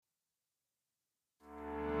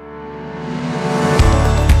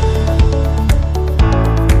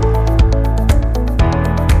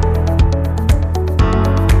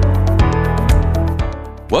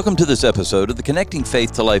Welcome to this episode of the Connecting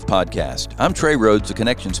Faith to Life podcast. I'm Trey Rhodes, the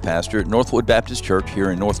Connections Pastor at Northwood Baptist Church here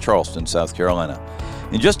in North Charleston, South Carolina.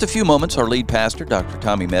 In just a few moments, our lead pastor, Dr.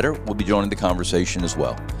 Tommy Metter, will be joining the conversation as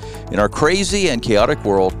well. In our crazy and chaotic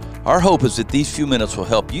world, our hope is that these few minutes will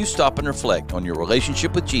help you stop and reflect on your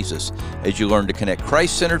relationship with Jesus as you learn to connect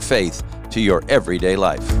Christ-centered faith to your everyday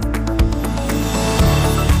life.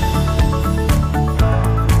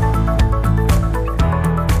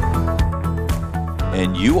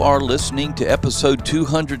 And you are listening to episode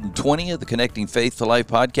 220 of the Connecting Faith to Life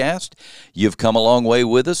podcast. You've come a long way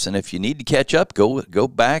with us, and if you need to catch up, go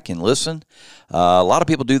back and listen. A lot of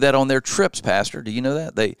people do that on their trips, Pastor. Do you know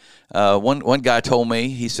that? One guy told me,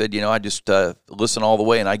 he said, I just listen all the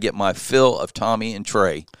way, and I get my fill of Tommy and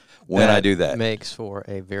Trey when I do that. Makes for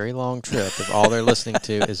a very long trip if all they're listening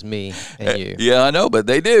to is me and you. Yeah, I know, but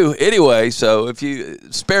they do. Anyway, so if you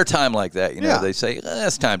spare time like that, they say,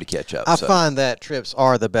 it's time to catch up. I find that trips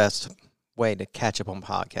are the best way to catch up on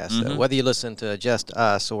podcasts, though. Whether you listen to Just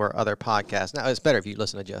Us or other podcasts. Now, it's better if you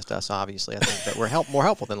listen to Just Us, obviously. I think that we're more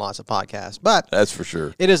helpful than lots of podcasts. But that's for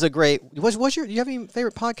sure. It is a great... do you have any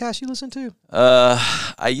favorite podcasts you listen to?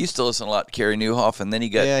 I used to listen a lot to Kerry Newhoff, and then he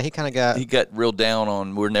got real down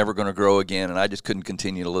on We're Never Going to Grow Again, and I just couldn't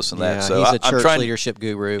continue to listen to that. So he's a church leadership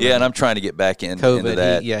guru. Yeah, and I'm trying to get back into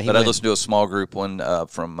that. But I listened to a small group one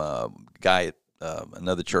from a guy at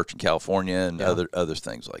another church in California and other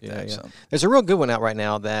things like that. Yeah. So. There's a real good one out right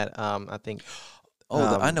now that I think...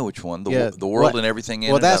 I know which one. The World and Everything in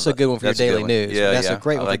It. Well, that's a good one for your daily news. Yeah, that's a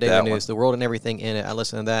great one for daily news. The World and Everything in It. I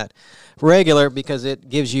listen to that regular because it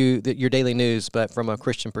gives you your daily news, but from a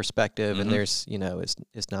Christian perspective. And there's,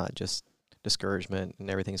 it's not just discouragement and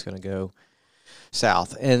everything's going to go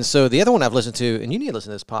south. And so the other one I've listened to, and you need to listen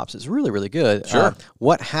to this, Pops. It's really, really good. Sure.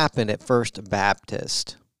 What Happened at First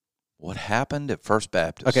Baptist. What happened at First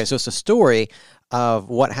Baptist? Okay, so it's a story of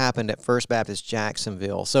what happened at First Baptist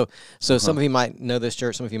Jacksonville. So some of you might know this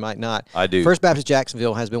church, some of you might not. I do. First Baptist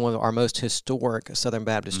Jacksonville has been one of our most historic Southern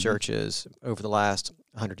Baptist churches over the last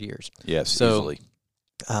 100 years. Yes, so, easily.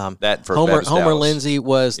 That Homer Lindsay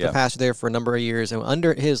was the pastor there for a number of years, and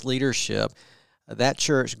under his leadership, that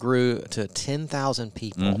church grew to 10,000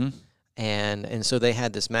 people. And so they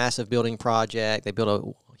had this massive building project. They built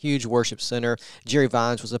a huge worship center. Jerry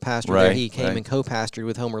Vines was the pastor there. He came and co-pastored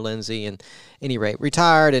with Homer Lindsay, and any rate,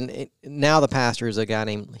 retired, and now the pastor is a guy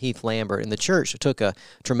named Heath Lambert, and the church took a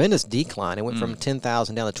tremendous decline. It went from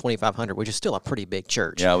 10,000 down to 2,500, which is still a pretty big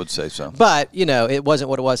church. Yeah, I would say so. But, it wasn't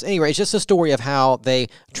what it was. Anyway, it's just a story of how they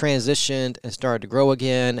transitioned and started to grow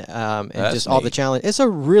again, and that's just neat. All the challenge. It's a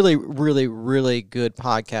really, really, really good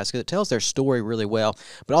podcast because it tells their story really well,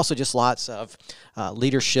 but also just lots of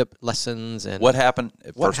leadership lessons. And what happened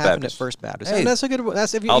at First Baptist. Hey, and that's a good.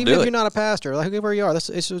 That's if you're not a pastor, like whoever you are.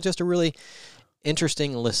 It's just a really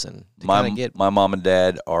interesting listen. My mom and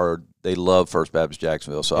dad they love First Baptist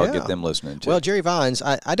Jacksonville, so I'll get them listening too. Well, Jerry Vines,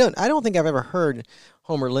 I don't think I've ever heard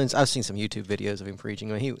Homer Lindsay. I've seen some YouTube videos of him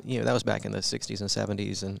preaching. I mean, that was back in the 60s and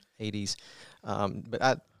 70s and 80s. But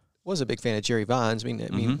I was a big fan of Jerry Vines. I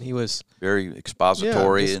mean, he was very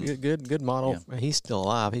expository and good model. Yeah. He's still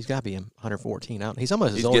alive. He's got to be 114 out. He's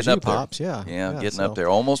almost as old as you, Pops. Yeah, getting up there,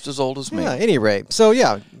 almost as old as me. Yeah. At any rate, so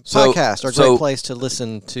podcasts are a great place to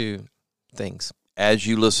listen to things. As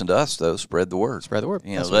you listen to us, though, spread the word. Spread the word.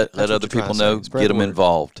 Let other people know. Get them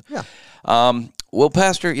involved. Yeah. Well,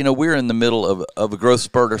 Pastor, we're in the middle of a growth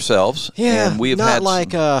spurt ourselves. Yeah, and we have not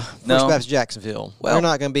like First Baptist Jacksonville. Well, we're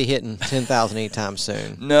not going to be hitting 10,000 anytime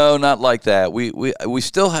soon. No, not like that. We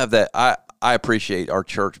still have that. I appreciate our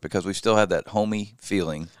church because we still have that homey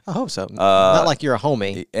feeling. I hope so. Not like you're a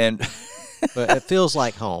homie. And... But it feels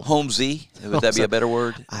like home. Homesy, would that be a better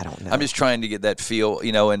word? I don't know. I'm just trying to get that feel,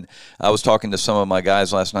 and I was talking to some of my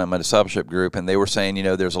guys last night in my discipleship group, and they were saying,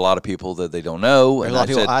 there's a lot of people that they don't know. There's a lot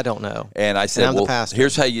of people I don't know. And I said,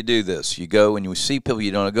 here's how you do this. You go and you see people you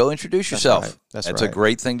don't know, go introduce yourself. Right. That's a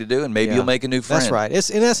great thing to do, and maybe you'll make a new friend. That's right.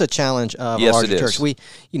 And that's a challenge of a larger church. We,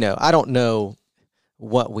 I don't know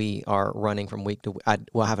what we are running from week to week. I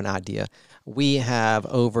have an idea. We have,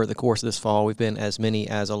 over the course of this fall, we've been as many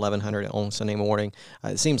as 1,100 on Sunday morning.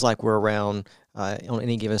 It seems like we're around, on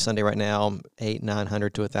any given Sunday right now, 800,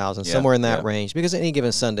 900 to 1,000, somewhere in that range. Because any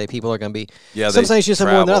given Sunday, people are going to be, some Sundays you have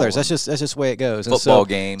more than others. That's just the way it goes. Football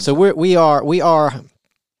games. So we are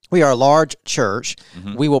a large church.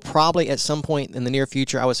 We will probably, at some point in the near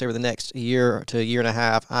future, I would say over the next year to a year and a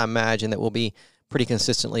half, I imagine that we'll be pretty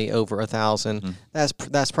consistently over 1,000. That's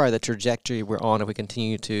probably the trajectory we're on if we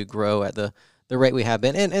continue to grow at the rate we have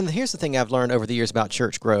been. And here's the thing I've learned over the years about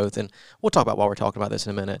church growth, and we'll talk about while we're talking about this in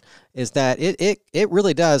a minute, is that it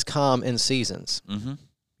really does come in seasons.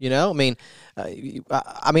 I mean,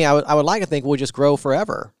 I would like to think we'll just grow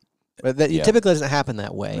forever. But that typically doesn't happen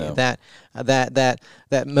that way. No.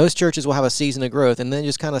 That most churches will have a season of growth and then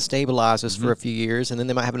just kind of stabilizes for a few years, and then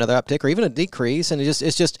they might have another uptick or even a decrease, and it's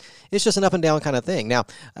just an up and down kind of thing. Now,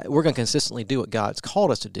 we're going to consistently do what God's called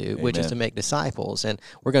us to do, which is to make disciples, and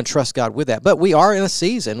we're going to trust God with that. But we are in a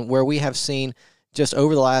season where we have seen, just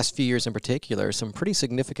over the last few years in particular, some pretty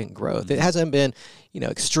significant growth. It hasn't been,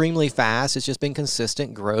 extremely fast. It's just been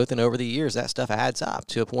consistent growth, and over the years, that stuff adds up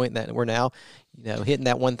to a point that we're now, hitting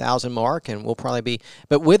that 1,000 mark, and we'll probably be.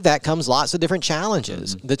 But with that comes lots of different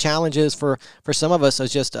challenges. The challenges for some of us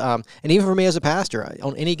is just, and even for me as a pastor,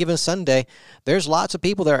 on any given Sunday, there's lots of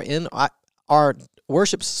people that are in our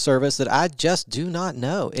worship service that I just do not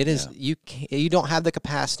know. It is you don't have the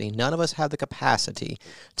capacity. None of us have the capacity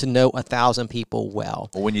to know 1,000 people well.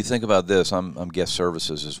 Well, when you think about this, I'm guest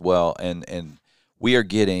services as well, and we are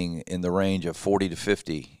getting in the range of 40 to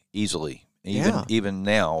 50 easily. Even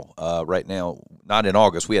now, right now, not in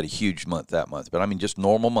August, we had a huge month that month, but I mean just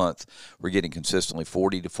normal month, we're getting consistently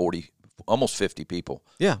 40 to 40. Almost 50 people.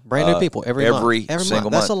 Yeah, brand new people every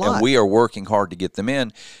single month. That's a lot. And we are working hard to get them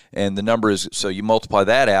in. And the number is, so you multiply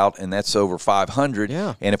that out, and that's over 500.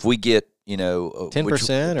 Yeah. And if we get,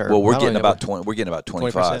 10% we're getting about 20. We're getting about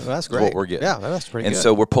 25. Well, that's great. What we're getting. Yeah, that's pretty good. And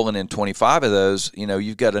so we're pulling in 25 of those.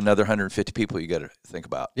 You've got another 150 people you got to think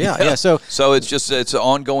about. Yeah. So it's an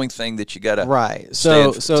ongoing thing that you got to right.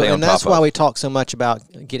 So and that's why we talk so much about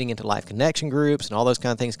getting into life connection groups and all those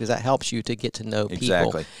kind of things, because that helps you to get to know people.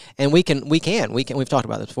 Exactly. And we can. We've talked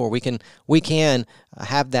about this before. We can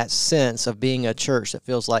have that sense of being a church that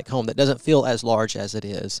feels like home, that doesn't feel as large as it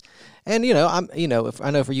is. And I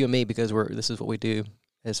know for you and me, because this is what we do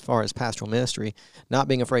as far as pastoral ministry, not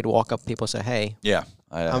being afraid to walk up to people and say, "Hey,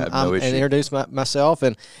 I have no issue," and introduce myself,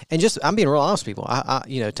 and just I'm being real honest with people.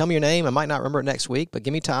 I tell me your name. I might not remember it next week, but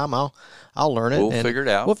give me time. I'll learn it. We'll figure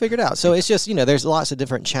it out. So it's just there's lots of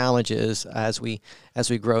different challenges as we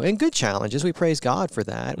grow, and good challenges. We praise God for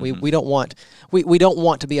that. We don't want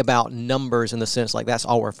to be about numbers in the sense like that's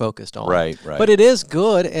all we're focused on. Right. But it is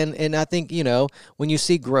good, and I think when you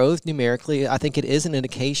see growth numerically, I think it is an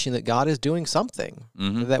indication that God is doing something.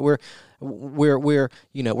 That we're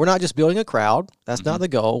not just building a crowd. That's not the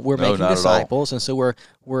goal. We're making disciples, and so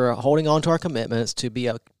we're holding on to our commitments to be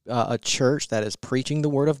a church that is preaching the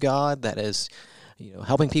Word of God, that is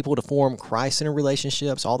helping people to form Christ-centered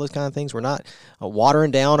relationships, all those kind of things. We're not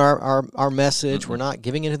watering down our message. We're not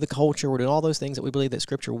giving into the culture. We're doing all those things that we believe that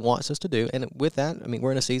Scripture wants us to do. And with that,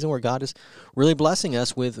 we're in a season where God is really blessing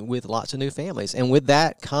us with lots of new families. And with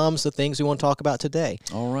that comes the things we want to talk about today.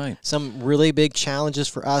 All right. Some really big challenges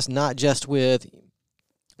for us, not just with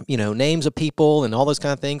names of people and all those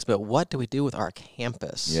kind of things, but what do we do with our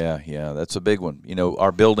campus? Yeah, that's a big one.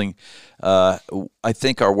 Our building, I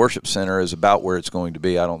think our worship center is about where it's going to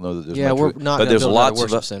be. I don't know that there's much, we're not but there's lots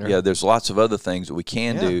of center. Yeah, there's lots of other things that we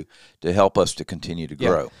can do to help us to continue to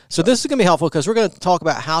grow. So this is going to be helpful, because we're going to talk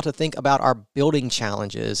about how to think about our building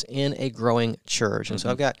challenges in a growing church. And so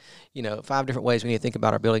I've got 5 different ways we need to think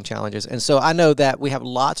about our building challenges. And so I know that we have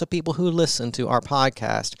lots of people who listen to our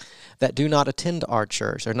podcast that do not attend our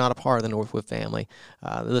church. They're not a part of the Northwood family.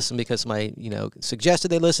 They listen because somebody suggested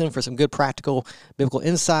they listen for some good practical biblical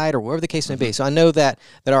insight, or whatever the case may be. So I know that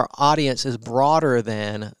our audience is broader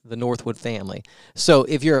than the Northwood family. So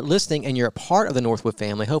if you're listening and you're a part of the Northwood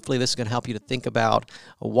family, hopefully this is going to help you to think about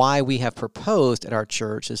why we have proposed at our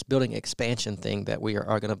church this building expansion thing that we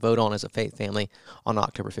are going to vote on as a faith family on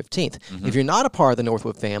October 15th. If you're not a part of the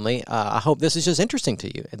Northwood family, I hope this is just interesting to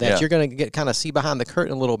you, that you're going to kind of see behind the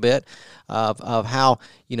curtain a little bit of how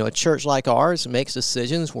a church like ours makes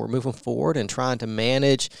decisions. We're moving forward and trying to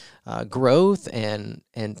manage growth and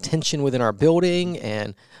tension within our building,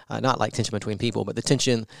 and not like tension between people, but the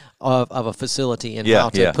tension of a facility and how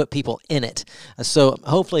to put people in it. So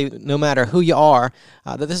hopefully, no matter who you are,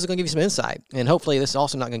 that this is going to give you some insight. And hopefully this is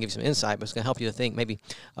also not going to give you some insight, but it's going to help you to think maybe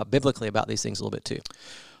biblically about these things a little bit too.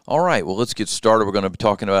 All right, well, let's get started. We're going to be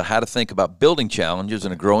talking about how to think about building challenges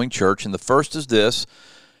in a growing church. And the first is this,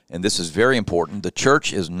 and this is very important: the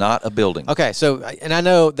church is not a building. Okay, so, and I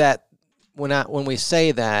know that when we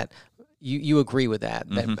say that, you agree with that.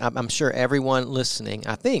 That I'm sure everyone listening,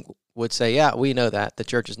 I think, would say, yeah, we know that the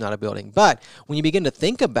church is not a building. But when you begin to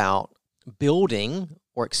think about building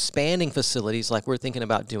or expanding facilities like we're thinking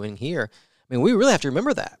about doing here, we really have to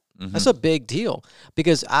remember that. That's a big deal,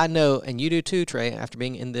 because I know, and you do too, Trey, after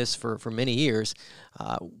being in this for many years,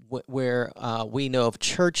 where we know of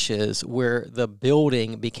churches where the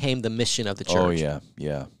building became the mission of the church. Oh,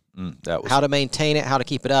 yeah. How to maintain it, how to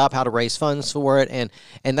keep it up, how to raise funds for it,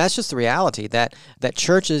 and that's just the reality that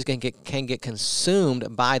churches can get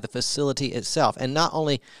consumed by the facility itself, and not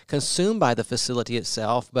only consumed by the facility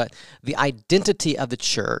itself, but the identity of the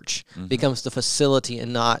church becomes the facility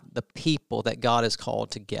and not the people that God has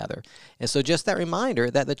called together. And so, just that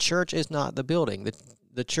reminder that the church is not the building.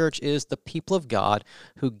 The church is the people of God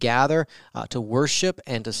who gather to worship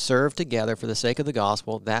and to serve together for the sake of the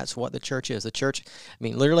gospel. That's what the church is. The church, I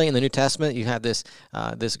mean, literally in the New Testament, you have this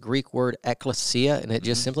Greek word ecclesia, and it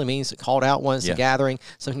just simply means called out ones, a gathering,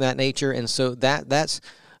 something of that nature. And so that's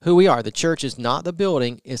who we are. The church is not the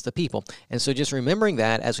building, it's the people. And so just remembering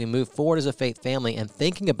that as we move forward as a faith family and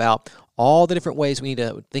thinking about all the different ways we need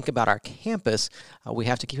to think about our campus, we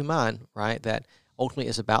have to keep in mind, right, that ultimately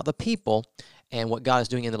it's about the people and what God is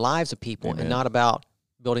doing in the lives of people, and not about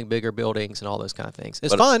building bigger buildings and all those kind of things.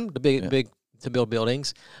 It's fun to build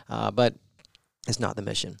buildings, but it's not the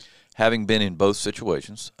mission. Having been in both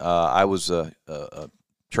situations, I was a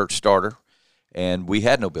church starter, and we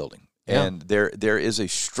had no building. Yeah. And there is a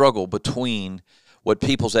struggle between what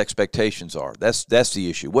people's expectations are. That's the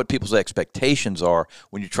issue. What people's expectations are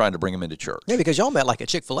when you're trying to bring them into church. Yeah, because y'all met like at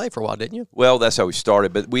Chick-fil-A for a while, didn't you? Well, that's how we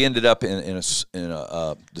started, but we ended up in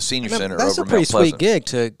the senior center over Mount Pleasant. That's a pretty sweet gig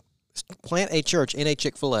to plant a church in a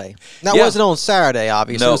Chick-fil-A. Now, it wasn't on Saturday,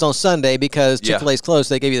 obviously. No. It was on Sunday because Chick-fil-A's closed.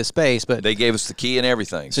 So they gave you the space, but they gave us the key and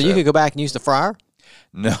everything. So you could go back and use the fryer?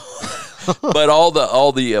 No. But all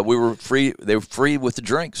the we were free. They were free with the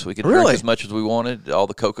drinks. We could drink as much as we wanted. All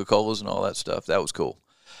the Coca-Colas and all that stuff. That was cool.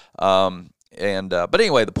 But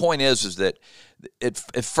anyway, the point is that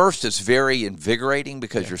at first it's very invigorating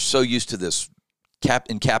because you're so used to this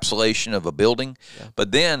encapsulation of a building. Yeah.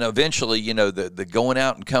 But then eventually, the going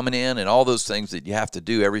out and coming in and all those things that you have to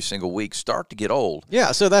do every single week start to get old.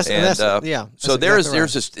 Yeah. So that's so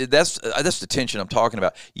there's this that's the tension I'm talking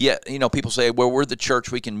about. Yeah. People say, well, we're the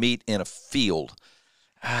church. We can meet in a field.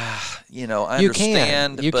 I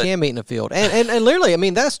understand. You can meet in a field. And literally, I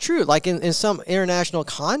mean, that's true. Like in some international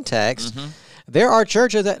context, there are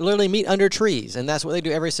churches that literally meet under trees, and that's what they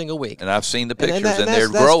do every single week. And I've seen the pictures, and they're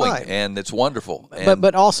growing, and it's wonderful.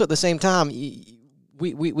 But also at the same time,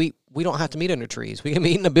 we don't have to meet under trees. We can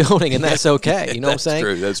meet in a building, and that's okay. You know what I'm saying?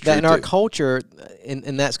 True. That's true. That in our culture,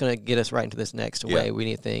 and that's going to get us right into this next way we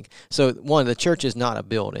need to think. So, one, the church is not a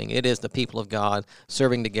building. It is the people of God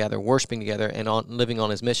serving together, worshiping together, and living on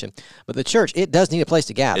His mission. But the church, it does need a place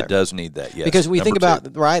to gather. It does need that, yes. Because we think about,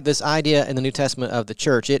 this idea in the New Testament of the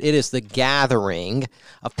church, it is the gathering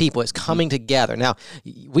of people. It's coming together. Now,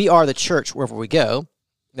 we are the church wherever we go.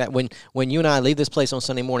 That when you and I leave this place on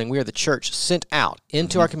Sunday morning, we are the church sent out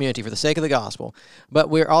into our community for the sake of the gospel. But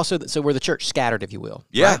we're also we're the church scattered, if you will.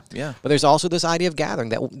 Yeah, right? yeah. But there's also this idea of gathering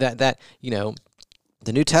that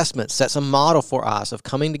the New Testament sets a model for us of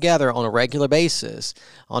coming together on a regular basis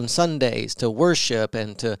on Sundays to worship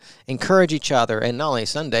and to encourage each other. And not only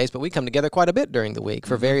Sundays, but we come together quite a bit during the week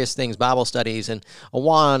for various things, Bible studies and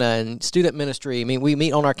Awana and student ministry. I mean, we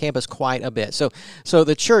meet on our campus quite a bit. So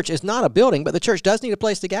the church is not a building, but the church does need a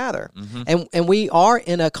place to gather. And we are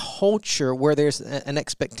in a culture where there's an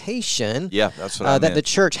expectation that's what that the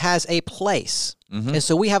church has a place. And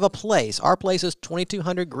so we have a place. Our place is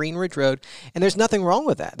 2200 Green Ridge Road, and there's nothing wrong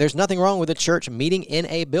with that. There's nothing wrong with the church meeting in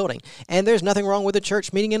a building, and there's nothing wrong with the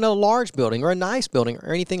church meeting in a large building or a nice building or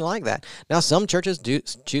anything like that. Now, some churches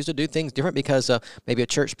choose to do things different because maybe a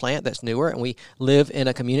church plant that's newer, and we live in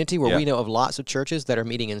a community where we know of lots of churches that are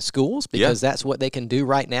meeting in schools because that's what they can do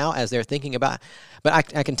right now as they're thinking about. But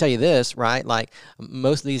I can tell you this, right? Like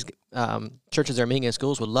most of these churches that are meeting in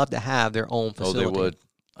schools would love to have their own facility. Oh, they would.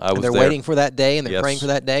 They're waiting for that day, and they're praying for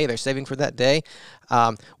that day. They're saving for that day.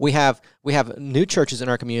 We have new churches in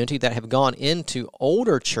our community that have gone into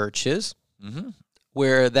older churches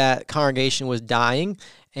where that congregation was dying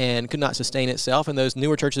and could not sustain itself, and those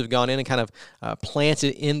newer churches have gone in and kind of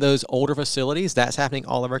planted in those older facilities. That's happening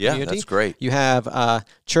all over our community. Yeah, that's great. You have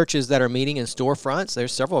churches that are meeting in storefronts.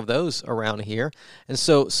 There's several of those around here, and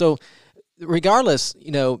so regardless,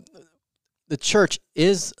 the church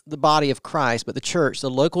is the body of Christ, but the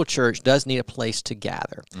local church, does need a place to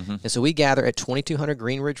gather. And so we gather at 2200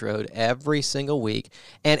 Green Ridge Road every single week.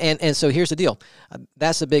 And so here's the deal.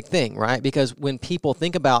 That's a big thing, right? Because when people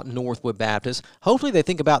think about Northwood Baptist, hopefully they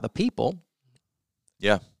think about the people.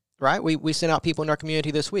 Yeah. Right? We sent out people in our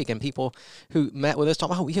community this week, and people who met with us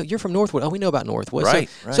talking, oh, you're from Northwood. Oh, we know about Northwood. Right,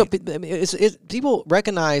 so people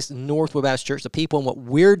recognize Northwood Baptist Church, the people, and what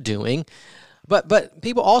we're doing. But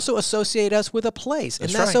people also associate us with a place, and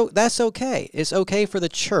that's okay. It's okay for the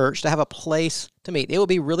church to have a place to meet. It would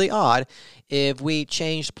be really odd if we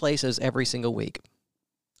changed places every single week.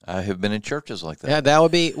 I have been in churches like that. Yeah, that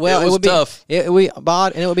would be, well, it would tough. It would be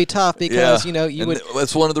odd, and it would be tough because, you would.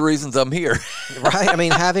 That's one of the reasons I'm here. Right? I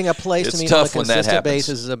mean, having a place to meet on a consistent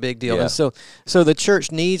basis is a big deal. Yeah. And so the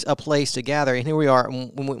church needs a place to gather, and here we are.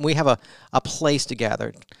 We have a place to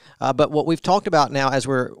gather. But what we've talked about now as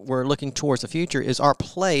we're looking towards the future is our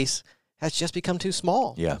place has just become too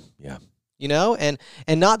small. Yeah. And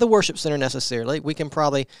not the worship center necessarily. We can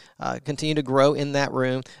probably continue to grow in that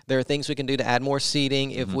room. There are things we can do to add more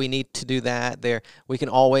seating if we need to do that. We can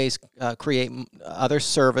always create other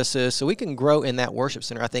services. So we can grow in that worship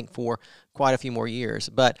center, I think, for quite a few more years.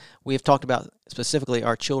 But we've talked about specifically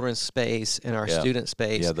our children's space and our student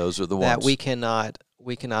space. Yeah, those are the ones. That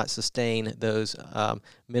we cannot sustain those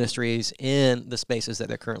ministries in the spaces that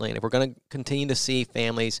they're currently in. If we're going to continue to see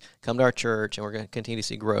families come to our church and we're going to continue to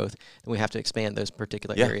see growth, then we have to expand those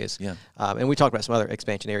particular areas. Yeah. And we talked about some other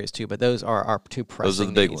expansion areas too, but those are our two pressing needs. Those are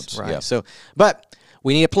the big ones. Right. Yeah. So, but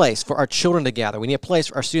we need a place for our children to gather. We need a place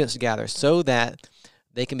for our students to gather so that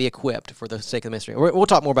they can be equipped for the sake of the ministry. We'll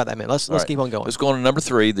talk more about that in a minute. Let's keep on going. Let's go on to number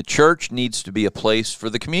 3. The church needs to be a place for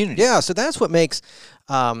the community. Yeah, so that's what makes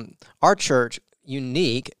our church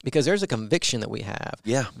unique, because there's a conviction that we have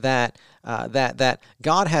that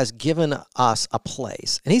God has given us a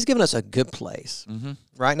place, and He's given us a good place.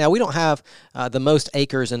 Right now, we don't have the most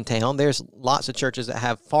acres in town. There's lots of churches that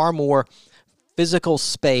have far more physical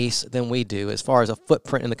space than we do as far as a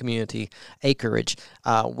footprint in the community, acreage.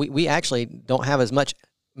 We actually don't have as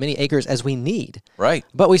many acres as we need. Right.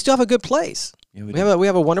 But we still have a good place. Yeah, we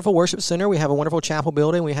have a wonderful worship center. We have a wonderful chapel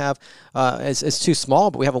building. We have it's too small,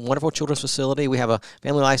 but we have a wonderful children's facility. We have a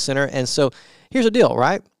family life center. And so here's the deal,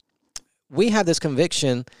 right? We have this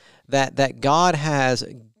conviction that God has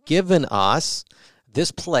given us this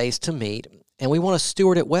place to meet, and we want to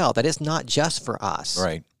steward it well. That it's not just for us.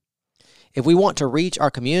 Right. If we want to reach our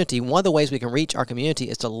community, one of the ways we can reach our community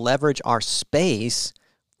is to leverage our space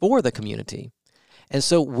for the community. And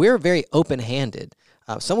so we're very open-handed.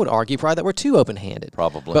 Some would argue probably that we're too open-handed.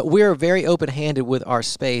 Probably. But we're very open-handed with our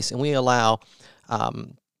space, and we allow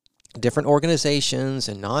different organizations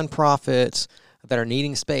and nonprofits that are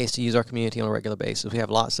needing space to use our community on a regular basis. We have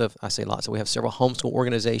we have several homeschool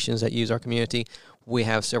organizations that use our community. We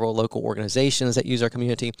have several local organizations that use our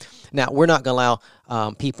community. Now, we're not going to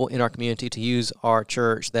allow people in our community to use our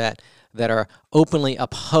church that are openly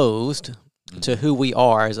opposed to who we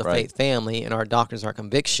are as a faith family and our doctrines and our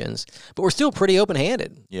convictions, but we're still pretty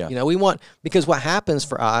open-handed. Yeah. Because what happens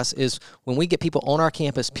for us is when we get people on our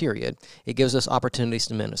campus, period, it gives us opportunities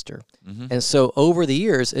to minister. And so over the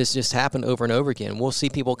years, it's just happened over and over again. We'll see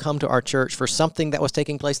people come to our church for something that was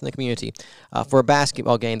taking place in the community, for a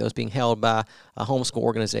basketball game that was being held by a homeschool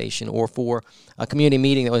organization, or for a community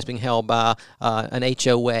meeting that was being held by an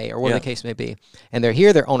HOA, or whatever the case may be. And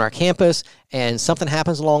they're on our campus, and something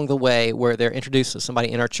happens along the way where they're introduced to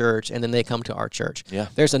somebody in our church, and then they come to our church. Yeah.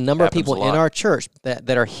 There's a number of people in our church that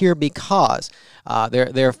are here because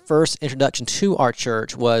their first introduction to our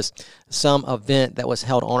church was some event that was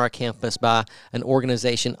held on our campus by an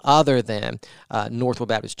organization other than Northwood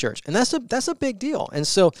Baptist Church. And that's a big deal. And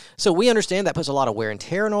so we understand that puts a lot of wear and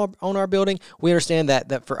tear on our building. We understand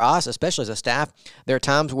that for us, especially as a staff, there are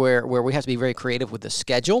times where we have to be very creative with the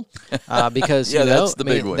schedule because that's the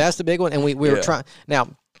big one. That's the big one. And we're trying now.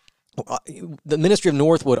 The ministry of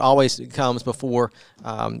Northwood always comes before,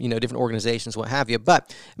 different organizations, what have you.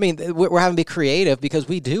 But, we're having to be creative because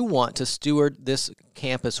we do want to steward this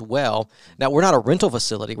campus well. Now, we're not a rental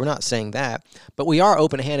facility. We're not saying that. But we are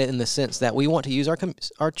open-handed in the sense that we want to use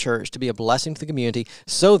our church to be a blessing to the community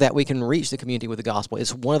so that we can reach the community with the gospel.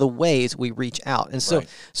 It's one of the ways we reach out. And so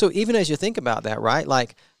even as you think about that, right,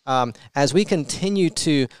 like, as we continue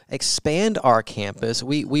to expand our campus,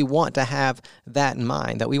 we want to have that in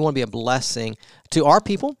mind, that we want to be a blessing to our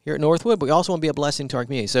people here at Northwood, but we also want to be a blessing to our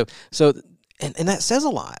community. So that says a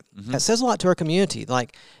lot. That says a lot to our community.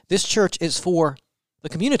 Like, this church is for the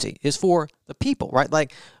community, is for the people, right?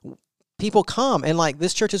 Like, people come, and like,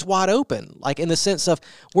 this church is wide open, like in the sense of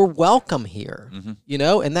we're welcome here,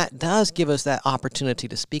 and that does give us that opportunity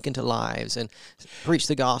to speak into lives and preach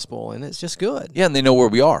the gospel, and it's just good. Yeah, and they know where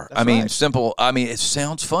we are. Simple. It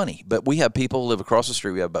sounds funny, but we have people live across the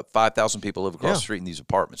street. We have about 5,000 people live across the street in these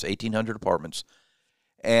apartments, 1,800 apartments.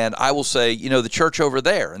 And I will say, the church over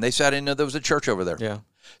there, and they said, I didn't know there was a church over there. Yeah.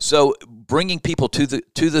 So bringing people to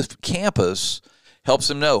the campus helps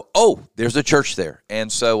them know, there's a church there.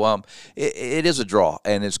 And so it is a draw,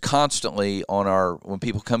 and it's constantly on when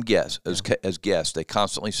people come as guests, they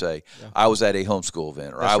constantly say, I was at a homeschool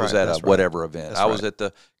event, or I was at a whatever event. I was at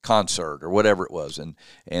the concert or whatever it was,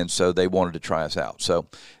 and so they wanted to try us out. So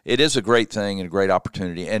it is a great thing and a great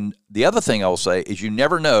opportunity. And the other thing I will say is you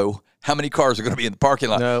never know how many cars are going to be in the parking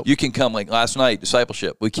lot. No. You can come, like last night,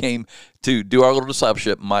 discipleship. We came to do our little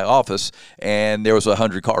discipleship in my office, and there was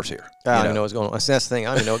 100 cars here. I don't even know what's going on. That's the thing. I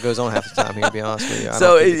don't even know what goes on half the time here, to be honest with you.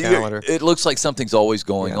 So it looks like something's always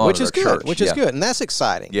going on which in is our good, church. which is good, and that's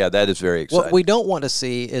exciting. Yeah, that is very exciting. What we don't want to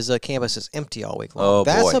see is a campus that's empty all week long. Oh,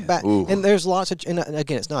 that's boy. And there's lots of, and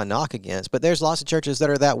again, it's not a knock against, but there's lots of churches that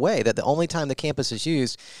are that way, that the only time the campus is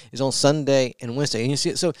used is on Sunday and Wednesday. And you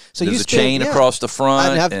see, so there's you a chain across the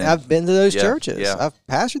front. I've been to those churches. Yeah. I've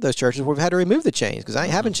pastored those churches where we've had to remove the chains because I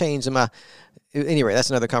ain't having chains in my. Anyway, that's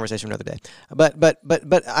another conversation for another day.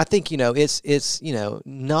 But I think it's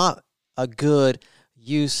not a good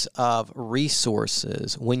use of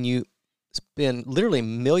resources when you spend literally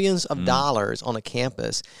millions of dollars on a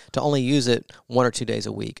campus to only use it 1 or 2 days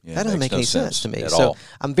a week. That doesn't make any sense to me. So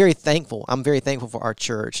I'm very thankful. I'm very thankful for our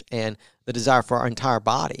church and the desire for our entire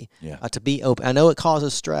body to be open. I know it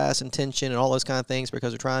causes stress and tension and all those kind of things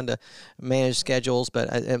because we're trying to manage schedules,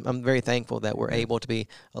 but I'm very thankful that we're able to be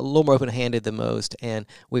a little more open-handed than most, and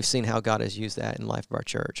we've seen how God has used that in the life of our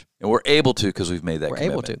church. And we're able to because we've made that commitment.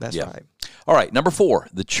 We're able to, that's right. All right, number 4,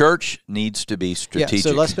 the church needs to be strategic.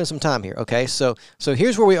 Yeah, so let's spend some time here, okay? So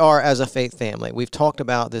here's where we are as a faith family. We've talked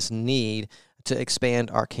about this need to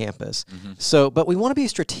expand our campus. But we want to be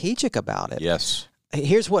strategic about it. Yes.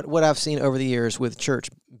 Here's what I've seen over the years with church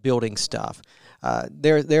building stuff.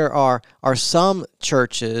 There are some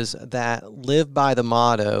churches that live by the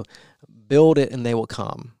motto, build it and they will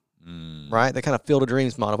come, right? They kind of Field of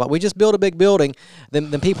Dreams model. But we just build a big building,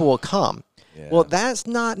 then people will come. Yeah. Well, that's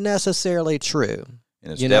not necessarily true.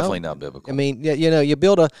 And it's definitely not biblical. I mean, you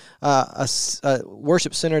build a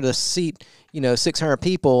worship center to seat 600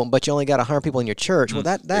 people, but you only got 100 people in your church. Well,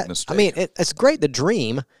 I mean, it's great to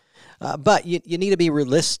dream. But you need to be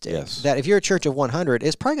realistic. Yes. That if you're a church of 100,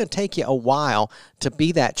 it's probably going to take you a while to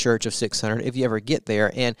be that church of 600 if you ever get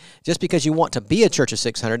there. And just because you want to be a church of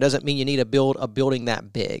 600 doesn't mean you need to build a building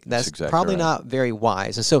that big. That's exactly probably not very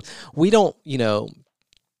wise. And so we don't,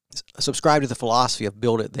 subscribe to the philosophy of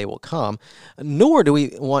build it, they will come, nor do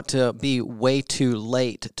we want to be way too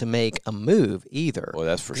late to make a move either. Well,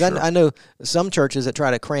 that's for sure. I know some churches that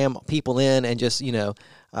try to cram people in and just,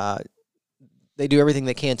 they do everything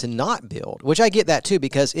they can to not build, which I get that too,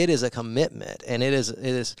 because it is a commitment and it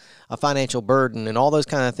is a financial burden and all those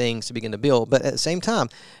kind of things to begin to build. But at the same time,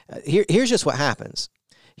 here's just what happens.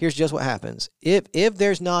 Here's just what happens. If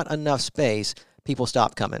there's not enough space, people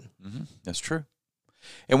stop coming. That's true.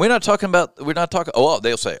 And we're not talking,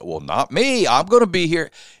 they'll say, well, not me. I'm going to be here.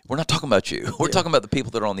 We're not talking about you. We're talking about the people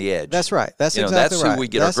that are on the edge. That's right. That's exactly right. That's who we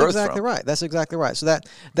get our growth from. That's exactly right. So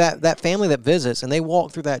that family that visits and they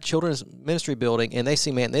walk through that children's ministry building and they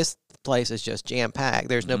see, man, this place is just jam-packed.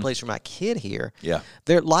 There's no place for my kid here. Yeah.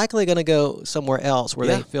 They're likely going to go somewhere else where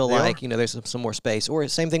they feel like, there's some more space. Or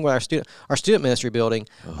same thing with our student ministry building.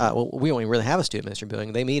 Well, we don't even really have a student ministry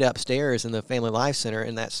building. They meet upstairs in the Family Life Center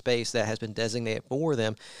in that space that has been designated for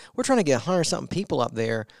them. We're trying to get 100-something people up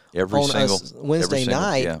there on Wednesday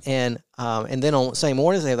night, and then on Sunday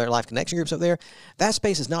mornings they have their Life Connection groups up there. That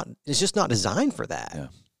space is just not designed for that. Yeah.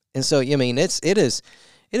 And so I mean it is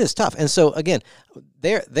tough. And so again,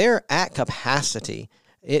 they're at capacity.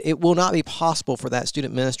 It will not be possible for that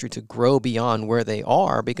student ministry to grow beyond where they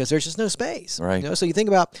are because there's just no space. Right. So you think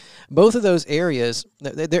about both of those areas,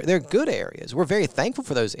 they're good areas. We're very thankful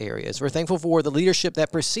for those areas. We're thankful for the leadership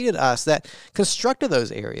that preceded us that constructed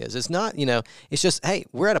those areas. It's not, it's just, hey,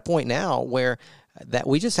 we're at a point now where that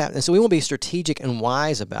we just have, and so we want to be strategic and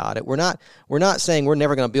wise about it. We're not saying we're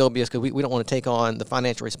never going to build because we don't want to take on the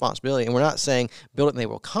financial responsibility, and we're not saying build it and they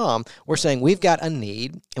will come. We're saying we've got a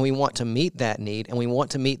need, and we want to meet that need, and we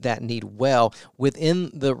want to meet that need well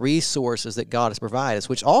within the resources that God has provided us,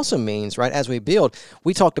 which also means, right, as we build,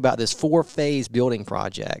 we talked about this 4-phase building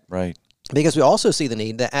project. Right. Because we also see the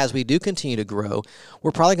need that as we do continue to grow,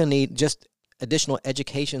 we're probably going to need just additional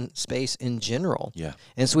education space in general. Yeah.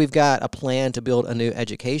 And so we've got a plan to build a new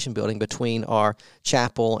education building between our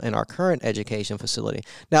chapel and our current education facility.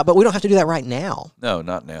 Now, but we don't have to do that right now. No,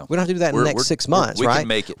 not now. We don't have to do that in the next 6 months, right? We can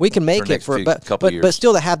make it. We can make it for couple years. But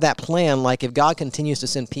still to have that plan, like if God continues to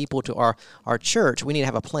send people to our church, we need to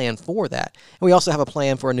have a plan for that. And we also have a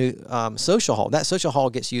plan for a new social hall. That social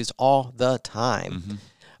hall gets used all the time. Mm-hmm.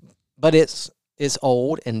 But it's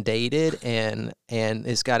old and dated and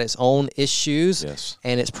it's got its own issues. Yes.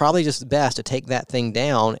 And it's probably just best to take that thing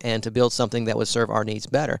down and to build something that would serve our needs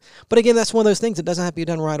better. But again, that's one of those things that doesn't have to be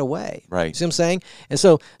done right away. Right. You see what I'm saying? And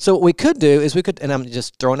so what we could do is and I'm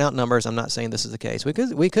just throwing out numbers, I'm not saying this is the case. We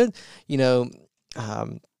could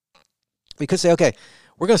We could say, okay,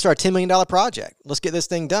 we're going to start a $10 million project. Let's get this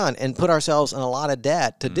thing done and put ourselves in a lot of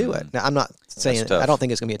debt to do it. Now, I'm not saying, I don't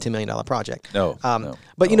think it's going to be a $10 million project. No.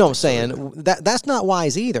 But you know what I'm saying? That's not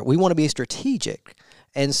wise either. We want to be strategic.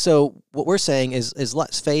 And so what we're saying is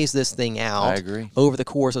let's phase this thing out I agree. over the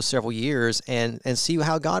course of several years and see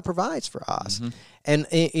how God provides for us. And,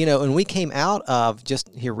 you know, and we came out of just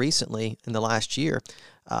here recently in the last year,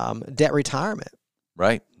 debt retirement.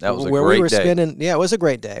 Right. That was a where great we were day. Spending, it was a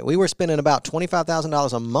great day. We were spending about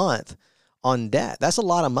 $25,000 a month on debt. That's a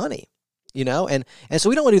lot of money, you know, and so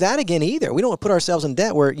we don't want to do that again either. We don't want to put ourselves in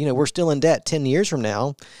debt where, you know, we're still in debt 10 years from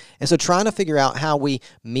now. And so trying to figure out how we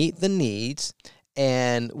meet the needs,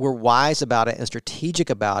 and we're wise about it and strategic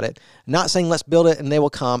about it. Not saying let's build it and they will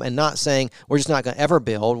come, and not saying we're just not going to ever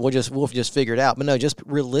build. We'll just figure it out. But no, just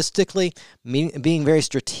realistically being very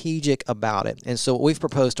strategic about it. And so what we've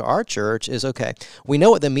proposed to our church is, okay, we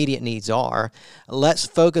know what the immediate needs are. Let's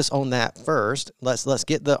focus on that first. Let's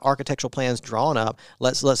get the architectural plans drawn up.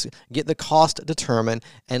 Let's get the cost determined,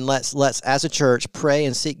 and let's as a church pray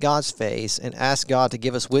and seek God's face and ask God to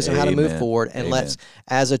give us wisdom how to move forward. And let's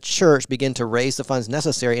as a church begin to raise the funds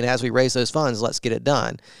necessary, and as we raise those funds, let's get it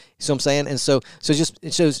done. You see what I'm saying? And so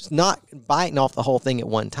it's not biting off the whole thing at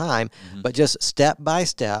one time, but just step by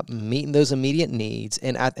step, meeting those immediate needs,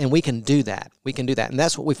 and we can do that. We can do that, and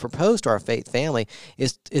that's what we've proposed to our faith family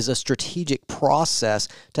is a strategic process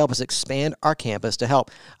to help us expand our campus, to help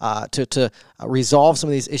to resolve some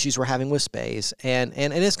of these issues we're having with space, and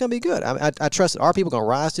it's going to be good. I trust that our people are going to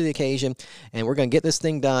rise to the occasion, and we're going to get this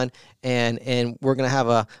thing done, and we're going to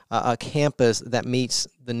have a campus that meets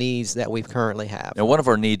the needs that we currently have. Now, one of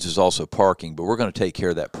our needs is also parking, but we're going to take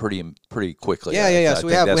care of that pretty quickly. Yeah. So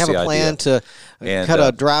we have a plan to cut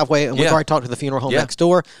a driveway, and we've already talked to the funeral home next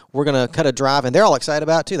door. We're going to cut a drive, and they're all excited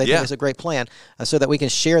about it too. They think it's a great plan, so that we can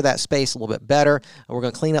share that space a little bit better. We're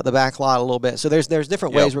going to clean up the back lot a little bit. So there's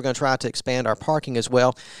different ways we're going to try to expand our parking as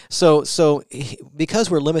well. So because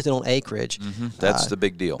we're limited on acreage, that's the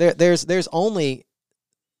big deal. There's only.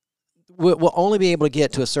 We'll only be able to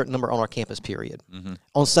get to a certain number on our campus, period,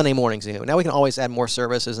 on Sunday mornings. Now, we can always add more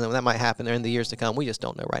services, and that might happen in the years to come. We just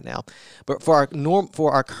don't know right now. But for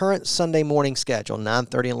our current Sunday morning schedule,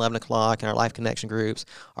 9:30 and 11 o'clock, and our Life Connection groups,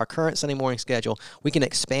 our current Sunday morning schedule, we can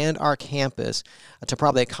expand our campus to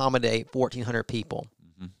probably accommodate 1,400 people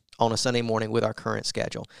on a Sunday morning with our current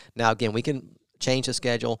schedule. Now, again, we can change the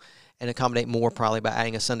schedule and accommodate more probably by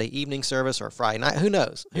adding a Sunday evening service or a Friday night. Who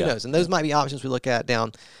knows? Who knows? And those might be options we look at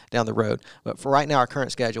down the road. But for right now, our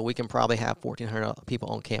current schedule, we can probably have 1,400 people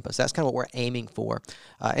on campus. That's kind of what we're aiming for,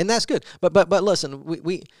 and that's good. But listen,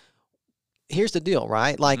 we here's the deal,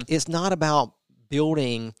 right? Like it's not about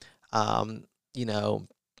building,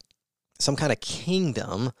 some kind of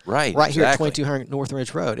kingdom right here at 2200 North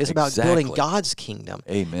Ridge Road. It's about building God's kingdom.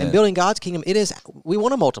 Amen. And building God's kingdom, we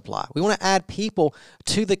want to multiply. We want to add people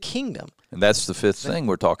to the kingdom. And that's the fifth thing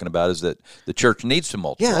we're talking about, is that the church needs to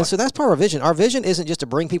multiply. Yeah, and so that's part of our vision. Our vision isn't just to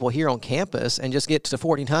bring people here on campus and just get to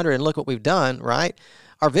 1,400 and look what we've done, right?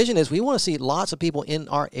 Our vision is we want to see lots of people in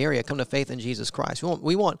our area come to faith in Jesus Christ.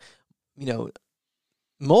 We want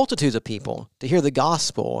multitudes of people to hear the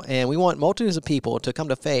gospel, and we want multitudes of people to come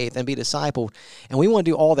to faith and be discipled, and we want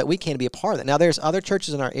to do all that we can to be a part of that. Now, there's other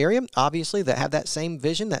churches in our area, obviously, that have that same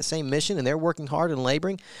vision, that same mission, and they're working hard and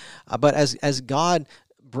laboring, but as God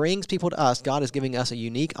brings people to us, God is giving us a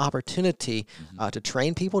unique opportunity to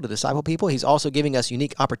train people, to disciple people. He's also giving us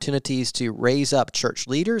unique opportunities to raise up church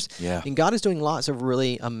leaders. Yeah. And God is doing lots of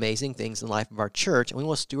really amazing things in the life of our church, and we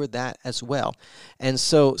want to steward that as well. And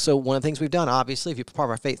so one of the things we've done, obviously, if you're part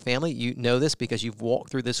of our faith family, you know this because you've walked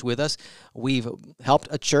through this with us. We've helped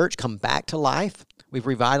a church come back to life. We've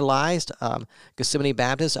revitalized Gethsemane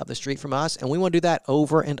Baptist up the street from us, and we want to do that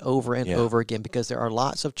over and over and over again because there are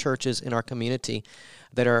lots of churches in our community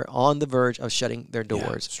that are on the verge of shutting their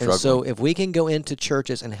doors. And so if we can go into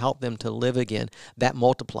churches and help them to live again, that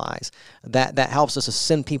multiplies. That helps us to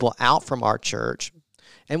send people out from our church,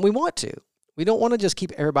 and we want to. We don't want to just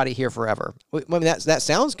keep everybody here forever. I mean, that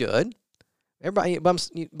sounds good. Everybody,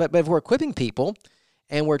 but if we're equipping people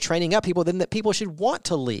and we're training up people, then that people should want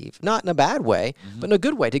to leave, not in a bad way, but in a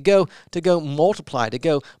good way, to go multiply, to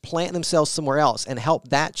go plant themselves somewhere else and help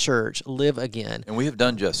that church live again. And we have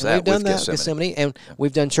done just that. We've done that with Gethsemane, and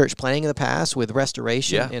we've done church planting in the past with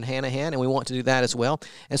Restoration in Hanahan, and we want to do that as well.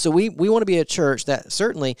 And so we want to be a church that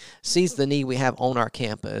certainly sees the need we have on our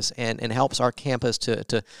campus and helps our campus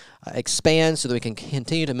to expand so that we can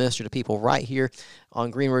continue to minister to people right here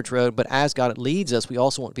on Green Ridge Road. But as God leads us, we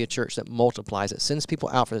also want to be a church that multiplies, that sends people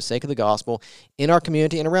out for the sake of the gospel in our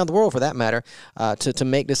community and around the world, for that matter, to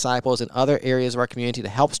make disciples in other areas of our community, to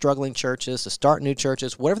help struggling churches, to start new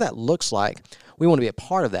churches, whatever that looks like. We want to be a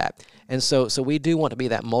part of that. And so we do want to be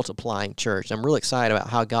that multiplying church. I'm really excited about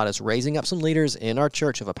how God is raising up some leaders in our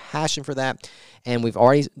church who have a passion for that. And we've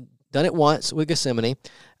already done it once with Gethsemane.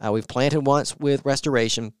 We've planted once with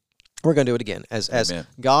Restoration. We're going to do it again. As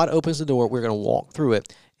God opens the door, we're going to walk through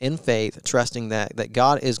it in faith, trusting that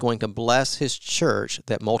God is going to bless his church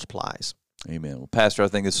that multiplies. Amen. Well, Pastor, I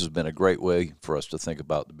think this has been a great way for us to think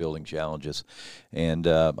about the building challenges. And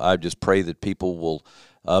I just pray that people will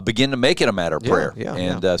begin to make it a matter of prayer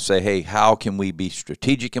and say, hey, how can we be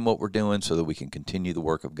strategic in what we're doing so that we can continue the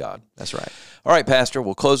work of God? That's right. All right, Pastor,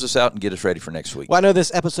 we'll close this out and get us ready for next week. Well, I know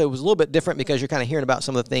this episode was a little bit different because you're kind of hearing about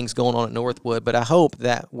some of the things going on at Northwood, but I hope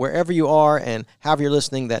that wherever you are and however you're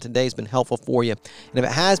listening, that today's been helpful for you. And if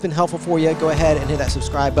it has been helpful for you, go ahead and hit that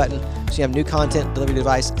subscribe button so you have new content delivery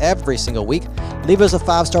device every single week. Leave us a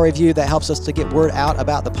 5-star review. That helps us to get word out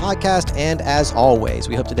about the podcast. And as always,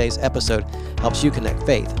 we hope today's episode helps you connect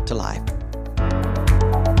faith to life.